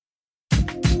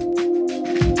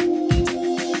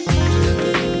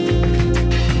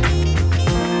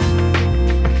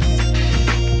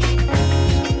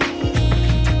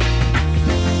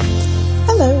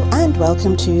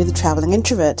welcome to The Traveling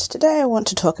Introvert. Today I want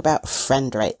to talk about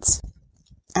friend rates.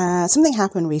 Something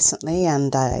happened recently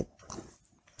and I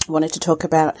wanted to talk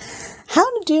about how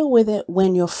to deal with it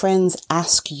when your friends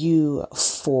ask you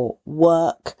for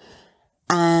work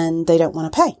and they don't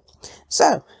want to pay.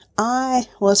 So, I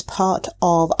was part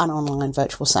of an online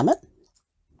virtual summit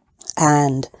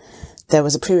and there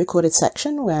was a pre-recorded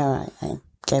section where I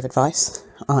gave advice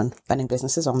on running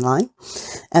businesses online.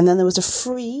 And then there was a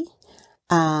free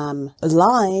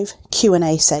live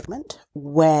Q&A segment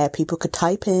where people could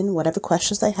type in whatever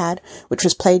questions they had, which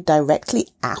was played directly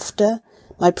after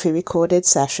my pre-recorded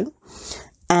session.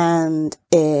 And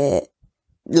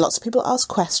lots of people asked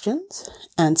questions,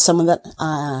 and some of that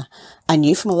I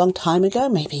knew from a long time ago,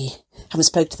 maybe haven't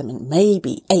spoken to them in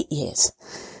maybe 8 years.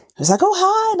 It was like, oh,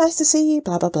 hi, nice to see you,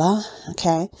 blah, blah, blah.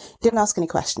 Okay. Didn't ask any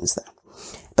questions though.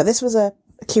 But this was a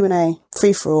Q&A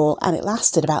free-for-all, and it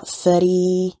lasted about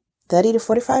 30 to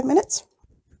 45 minutes.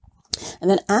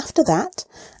 And then after that,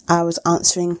 I was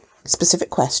answering specific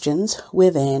questions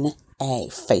within a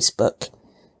Facebook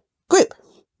group.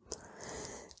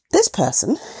 This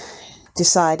person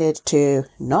decided to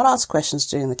not ask questions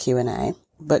during the Q&A,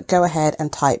 but go ahead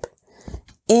and type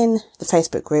in the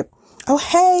Facebook group, oh,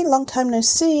 hey, long time no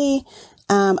see.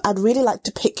 I'd really like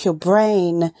to pick your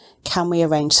brain. Can we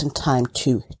arrange some time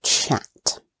to chat?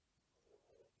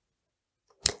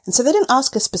 And so they didn't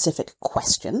ask a specific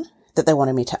question that they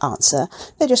wanted me to answer.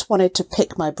 They just wanted to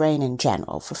pick my brain in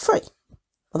general for free.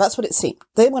 Well, that's what it seemed.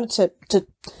 They wanted to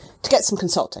get some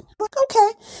consulting. I'm like,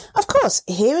 okay, of course.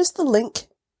 Here is the link,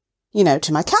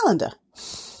 to my calendar.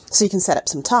 So you can set up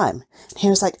some time. And he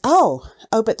was like, oh,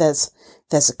 but there's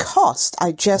a cost.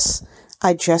 I just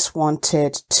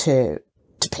wanted to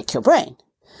pick your brain.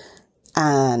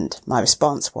 And my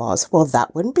response was, well,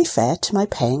 that wouldn't be fair to my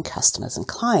paying customers and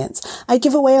clients. I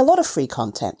give away a lot of free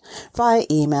content via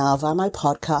email, via my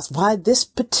podcast, via this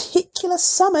particular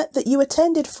summit that you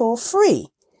attended for free.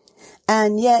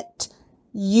 And yet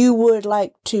you would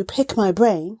like to pick my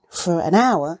brain for an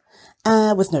hour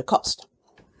with no cost.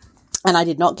 And I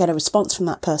did not get a response from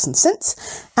that person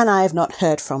since, and I have not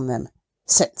heard from them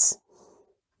since.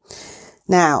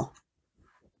 Now,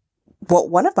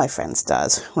 what one of my friends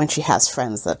does when she has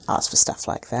friends that ask for stuff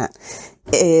like that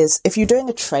is if you're doing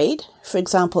a trade, for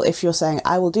example, if you're saying,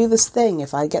 I will do this thing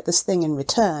if I get this thing in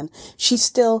return, she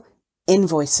still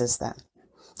invoices them.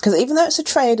 Because even though it's a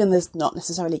trade and there's not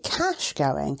necessarily cash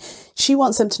going, she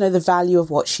wants them to know the value of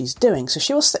what she's doing. So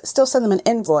she will still send them an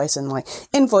invoice and like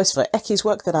invoice for Ecky's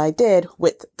work that I did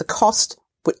with the cost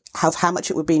of how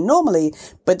much it would be normally,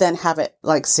 but then have it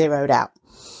like zeroed out.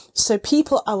 So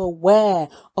people are aware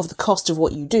of the cost of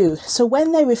what you do. So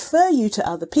when they refer you to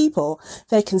other people,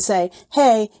 they can say,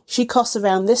 hey, she costs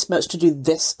around this much to do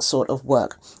this sort of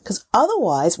work. Because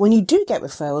otherwise, when you do get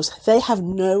referrals, they have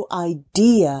no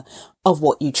idea of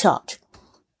what you charge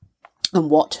and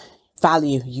what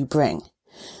value you bring.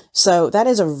 So that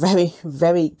is a very,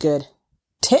 very good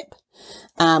tip.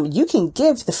 You can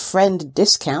give the friend a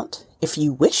discount if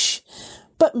you wish,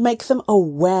 but make them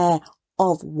aware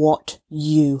of what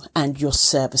you and your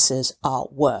services are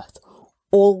worth.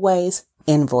 Always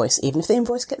invoice, even if the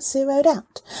invoice gets zeroed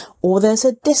out. Or there's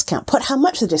a discount. Put how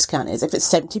much the discount is. If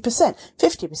it's 70%,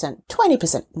 50%,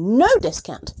 20%, no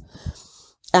discount.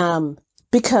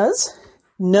 Because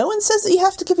no one says that you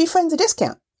have to give your friends a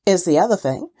discount, is the other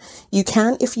thing. You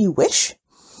can if you wish.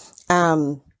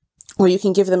 Or you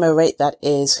can give them a rate that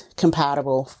is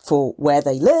compatible for where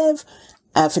they live.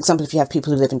 For example, if you have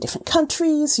people who live in different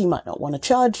countries, you might not want to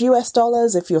charge US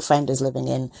dollars if your friend is living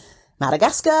in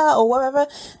Madagascar or wherever.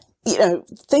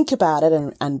 Think about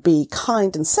it and be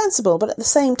kind and sensible, but at the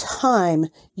same time,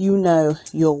 you know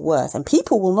your worth. And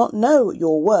people will not know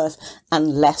your worth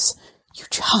unless you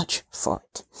charge for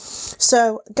it.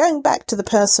 So going back to the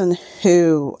person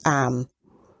who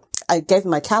I gave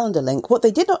them my calendar link, what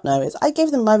they did not know is I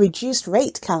gave them my reduced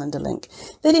rate calendar link.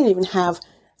 They didn't even have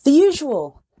the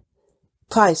usual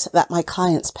price that my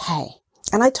clients pay.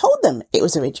 And I told them it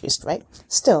was a reduced rate.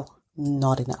 Still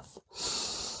not enough.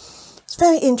 It's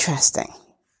very interesting.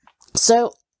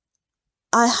 So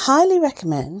I highly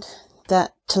recommend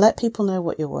that to let people know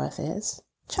what your worth is,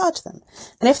 charge them.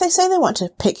 And if they say they want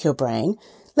to pick your brain,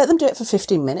 let them do it for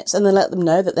 15 minutes and then let them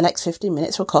know that the next 15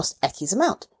 minutes will cost X's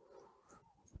amount.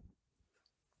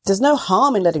 There's no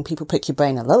harm in letting people pick your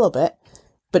brain a little bit,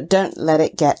 but don't let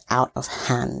it get out of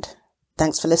hand.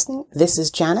 Thanks for listening. This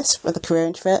is Janice for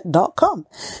thecareerintrovert.com.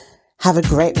 Have a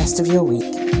great rest of your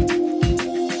week.